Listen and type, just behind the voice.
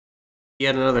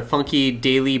Yet another funky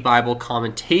daily Bible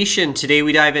commentation. Today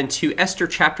we dive into Esther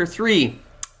chapter 3.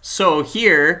 So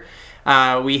here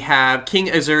we have King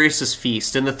Ahasuerus'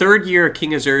 feast. In the third year of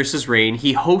King Ahasuerus' reign,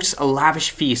 he hosts a lavish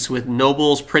feast with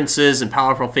nobles, princes, and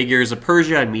powerful figures of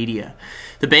Persia and Media.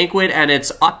 The banquet and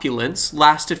its opulence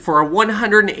lasted for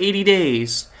 180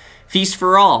 days. Feast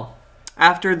for all.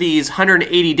 After these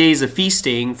 180 days of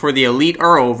feasting for the elite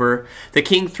are over, the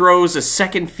king throws a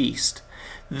second feast.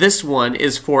 This one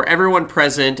is for everyone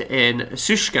present in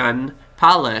Shushan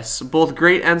Palace, both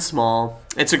great and small.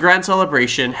 It's a grand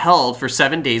celebration held for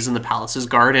 7 days in the palace's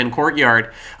garden courtyard,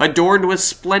 adorned with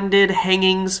splendid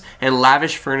hangings and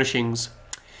lavish furnishings.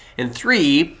 And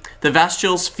 3, the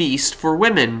Vashti's feast for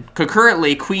women.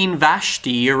 Concurrently, Queen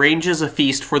Vashti arranges a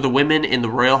feast for the women in the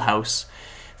royal house.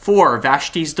 4,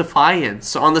 Vashti's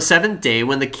defiance. On the 7th day,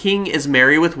 when the king is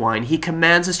merry with wine, he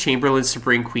commands his chamberlains to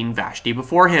bring Queen Vashti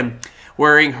before him,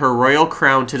 wearing her royal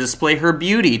crown to display her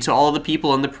beauty to all the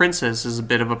people, and the princess is a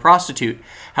bit of a prostitute.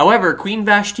 However, Queen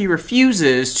Vashti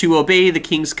refuses to obey the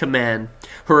king's command.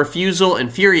 Her refusal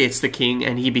infuriates the king,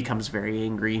 and he becomes very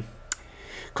angry.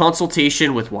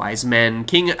 Consultation with wise men.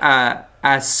 King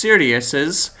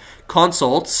Ahasuerus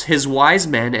consults his wise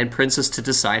men and princes to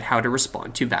decide how to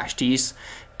respond to Vashti's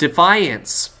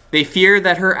defiance. They fear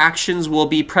that her actions will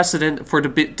be precedent for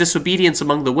disobedience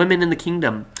among the women in the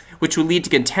kingdom, which will lead to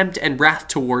contempt and wrath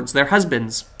towards their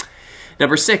husbands.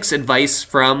 Number 6, advice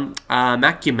from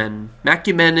Macumen.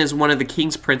 Macumen is one of the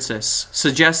king's princes.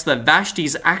 Suggests that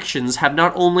Vashti's actions have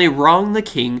not only wronged the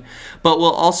king, but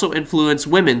will also influence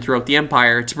women throughout the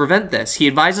empire. To prevent this, he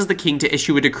advises the king to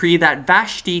issue a decree that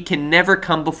Vashti can never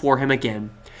come before him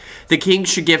again. The king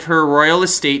should give her royal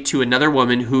estate to another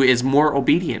woman who is more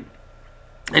obedient.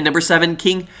 And number 7,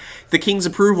 the king's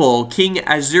approval. King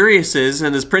Ahasuerus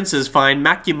and his princes find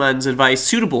Macumen's advice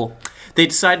suitable. They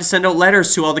decide to send out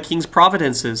letters to all the king's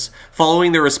providences,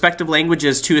 following their respective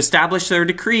languages, to establish their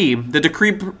decree. The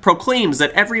decree proclaims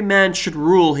that every man should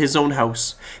rule his own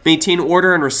house, maintain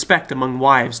order and respect among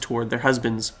wives toward their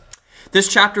husbands. This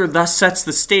chapter thus sets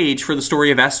the stage for the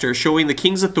story of Esther, showing the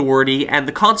king's authority and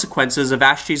the consequences of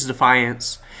Vashti's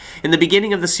defiance. In the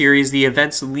beginning of the series, the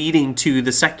events leading to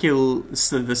the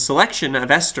selection of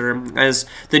Esther as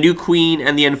the new queen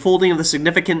and the unfolding of the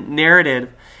significant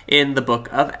narrative in the book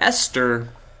of Esther.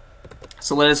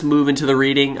 So let us move into the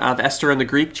reading of Esther in the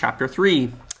Greek, chapter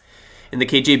 3. In the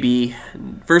KJV,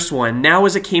 verse 1, Now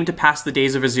as it came to pass the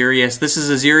days of Ahasuerus, this is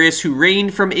Ahasuerus who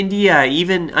reigned from India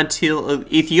even until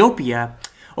Ethiopia,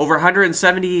 over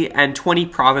 120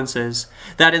 provinces,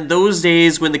 that in those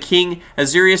days when the king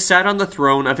Ahasuerus sat on the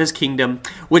throne of his kingdom,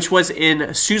 which was in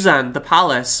Shushan the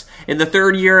palace, in the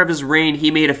 3rd year of his reign,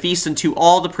 he made a feast unto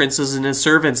all the princes and his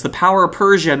servants, the power of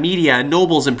Persia, Media, and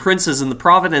nobles and princes and the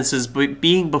provinces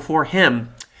being before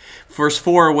him. Verse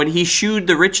 4, When he shewed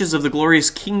the riches of the glorious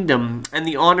kingdom and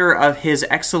the honor of his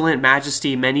excellent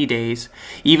majesty many days,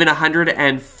 even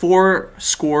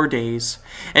 180 days.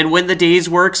 And when the days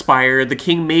were expired, the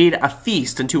king made a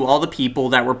feast unto all the people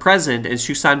that were present in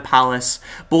Shushan palace,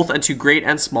 both unto great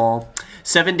and small,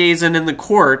 7 days and in the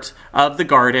court of the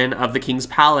garden of the king's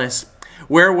palace,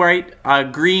 where white,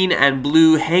 green, and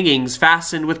blue hangings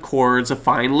fastened with cords of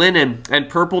fine linen, and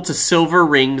purple to silver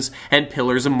rings and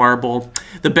pillars of marble.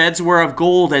 The beds were of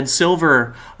gold and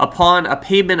silver, upon a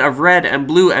pavement of red and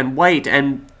blue and white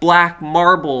and black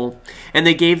marble. And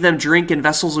they gave them drink in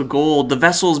vessels of gold, the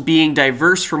vessels being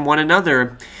diverse from one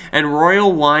another, and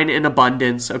royal wine in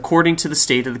abundance, according to the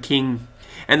state of the king.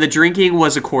 And the drinking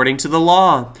was according to the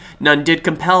law. None did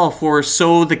compel, for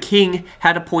so the king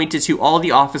had appointed to all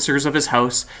the officers of his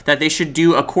house, that they should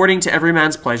do according to every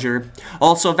man's pleasure.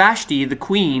 Also Vashti, the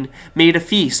queen, made a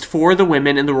feast for the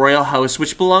women in the royal house,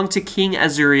 which belonged to King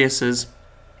Ahasuerus.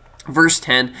 Verse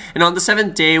 10, And on the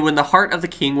 7th day, when the heart of the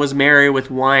king was merry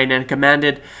with wine, and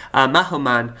commanded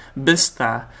Mahuman,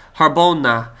 Bistha,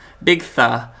 Harbona,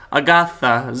 Bigtha,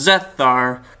 Agatha,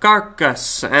 Zethar,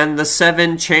 Carcas, and the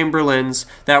 7 chamberlains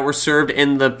that were served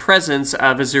in the presence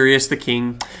of Ahasuerus the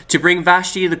king, to bring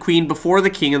Vashti the queen before the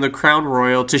king in the crown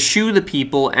royal, to shew the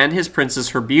people and his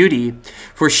princes her beauty,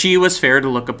 for she was fair to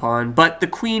look upon. But the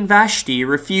queen Vashti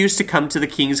refused to come to the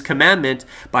king's commandment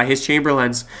by his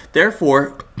chamberlains.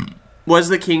 Therefore was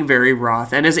the king very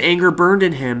wroth, and his anger burned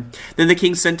in him. Then the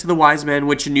king sent to the wise men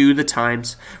which knew the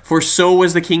times, for so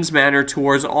was the king's manner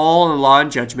towards all in law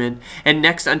and judgment. And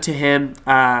next unto him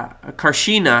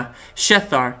Karshina,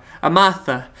 Shethar,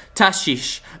 Amatha,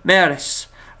 Tashish, Meres,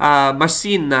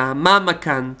 Marsina,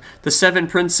 Mamakan, the 7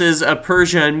 princes of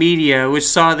Persia and Media, which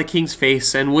saw the king's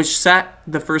face, and which sat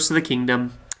the first of the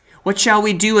kingdom. What shall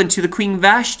we do unto the Queen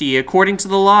Vashti according to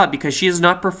the law, because she has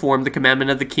not performed the commandment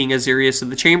of the king Ahasuerus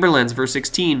of the chamberlains? Verse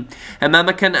 16. And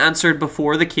Memucan answered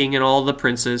before the king and all the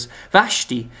princes,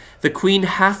 Vashti, the queen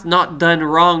hath not done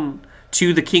wrong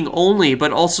to the king only,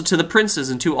 but also to the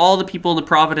princes and to all the people in the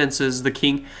provinces, the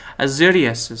king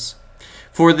Ahasuerus.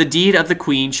 For the deed of the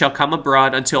queen shall come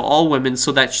abroad until all women,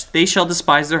 so that they shall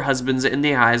despise their husbands in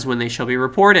the eyes when they shall be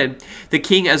reported. The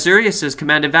king Ahasuerus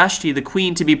commanded Vashti the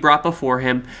queen to be brought before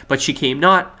him, but she came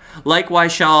not.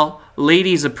 Likewise shall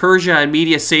ladies of Persia and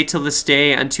Media say till this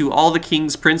day unto all the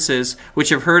king's princes, which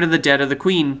have heard of the death of the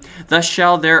queen, thus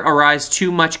shall there arise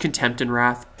too much contempt and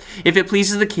wrath. If it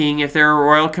pleases the king, if there are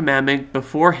royal commandment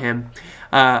before him,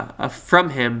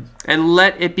 from him, and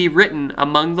let it be written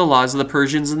among the laws of the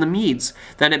Persians and the Medes,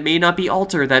 that it may not be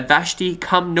altered, that Vashti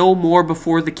come no more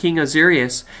before the king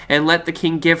Ahasuerus, and let the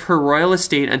king give her royal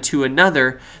estate unto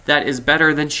another that is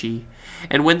better than she.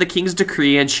 And when the king's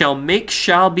decree and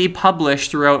shall be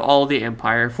published throughout all the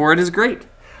empire, for it is great.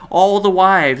 All the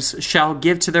wives shall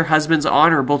give to their husbands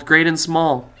honor, both great and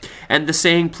small. And the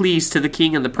saying pleased to the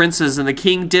king and the princes, and the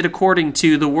king did according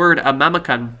to the word of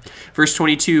Memucan. Verse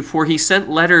 22, for he sent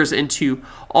letters into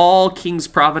all king's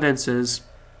provinces,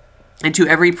 and to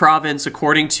every province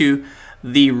according to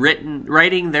the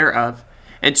writing thereof,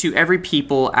 and to every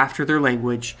people after their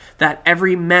language, that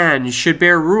every man should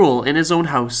bear rule in his own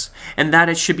house, and that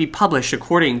it should be published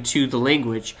according to the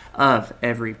language of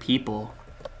every people.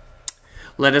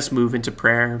 Let us move into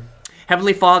prayer.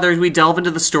 Heavenly Father, as we delve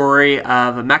into the story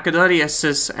of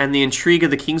Ahasuerus and the intrigue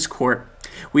of the king's court,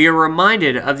 we are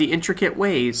reminded of the intricate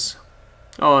ways.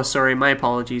 My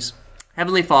apologies.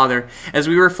 Heavenly Father, as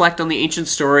we reflect on the ancient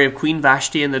story of Queen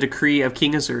Vashti and the decree of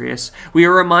King Ahasuerus, we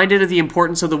are reminded of the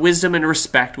importance of the wisdom and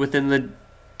respect within the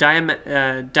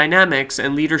dynamics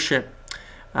and leadership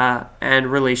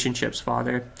and relationships,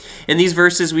 Father. In these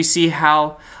verses, we see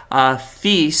how a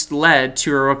feast led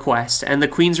to a request, and the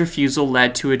queen's refusal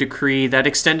led to a decree that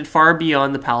extended far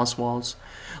beyond the palace walls.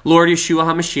 Lord Yeshua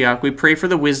HaMashiach, we pray for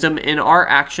the wisdom in our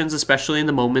actions, especially in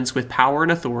the moments with power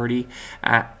and authority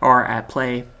are at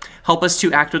play. Help us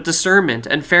to act with discernment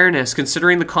and fairness,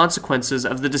 considering the consequences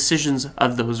of the decisions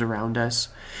of those around us.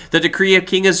 The decree of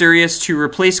King Ahasuerus to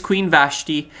replace Queen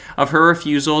Vashti of her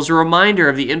refusal is a reminder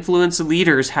of the influence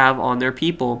leaders have on their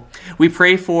people. We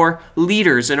pray for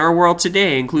leaders in our world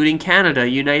today, including Canada,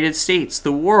 United States,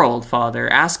 the world,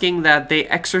 Father, asking that they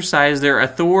exercise their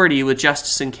authority with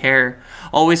justice and care,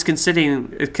 always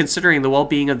considering the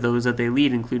well-being of those that they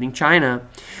lead, including China.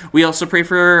 We also pray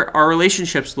for our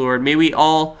relationships, Lord. May we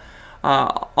all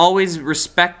always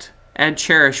respect and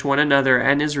cherish one another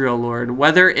and Israel, Lord,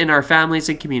 whether in our families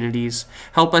and communities.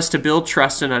 Help us to build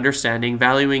trust and understanding,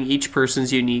 valuing each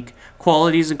person's unique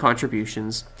qualities and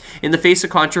contributions. In the face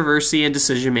of controversy and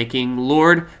decision-making,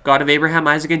 Lord, God of Abraham,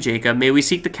 Isaac, and Jacob, may we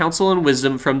seek the counsel and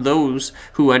wisdom from those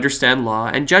who understand law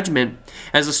and judgment.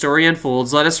 As the story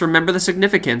unfolds, let us remember the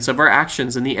significance of our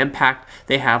actions and the impact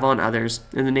they have on others.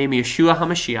 In the name of Yeshua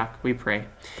HaMashiach, we pray.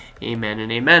 Amen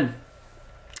and amen.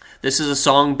 This is a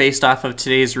song based off of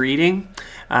today's reading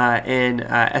in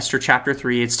Esther chapter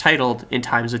 3. It's titled, In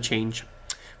Times of Change.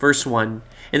 Verse 1.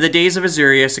 In the days of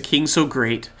Ahasuerus, a king so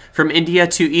great, from India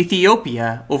to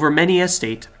Ethiopia, over many a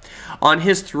state, on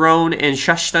his throne in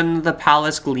Shushan the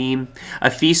palace gleam, a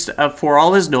feast for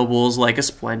all his nobles like a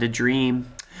splendid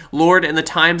dream. Lord, in the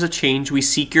times of change we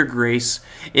seek your grace,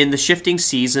 in the shifting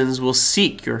seasons we'll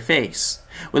seek your face.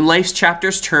 When life's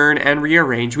chapters turn and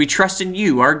rearrange, we trust in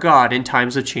you, our God, in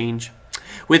times of change.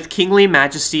 With kingly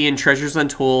majesty and treasures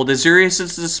untold, Ahasuerus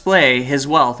display his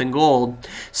wealth and gold.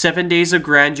 7 days of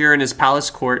grandeur in his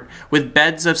palace court, with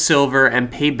beds of silver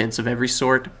and pavements of every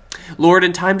sort. Lord,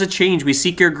 in times of change we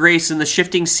seek your grace, in the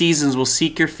shifting seasons we'll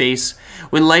seek your face.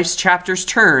 When life's chapters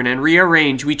turn and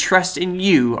rearrange, we trust in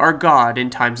you, our God, in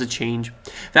times of change.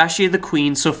 Vashti the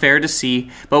queen, so fair to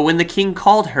see, but when the king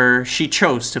called her, she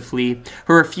chose to flee.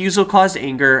 Her refusal caused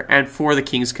anger, and for the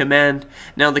king's command,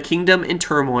 now the kingdom in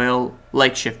turmoil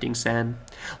like shifting sand.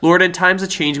 Lord, in times of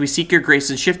change we seek your grace,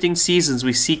 in shifting seasons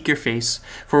we seek your face.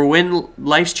 For when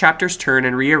life's chapters turn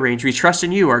and rearrange, we trust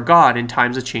in you, our God, in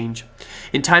times of change.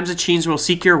 In times of change we'll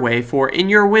seek your way, for in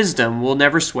your wisdom we'll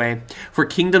never sway. For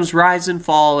kingdoms rise and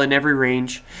fall in every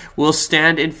range, we'll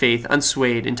stand in faith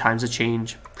unswayed in times of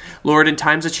change. Lord, in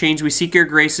times of change we seek your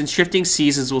grace, in shifting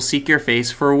seasons we'll seek your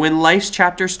face. For when life's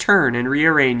chapters turn and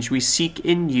rearrange, we seek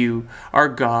in you, our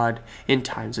God, in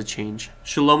times of change.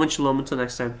 Shalom and shalom until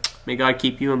next time. May God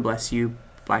keep you and bless you.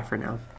 Bye for now.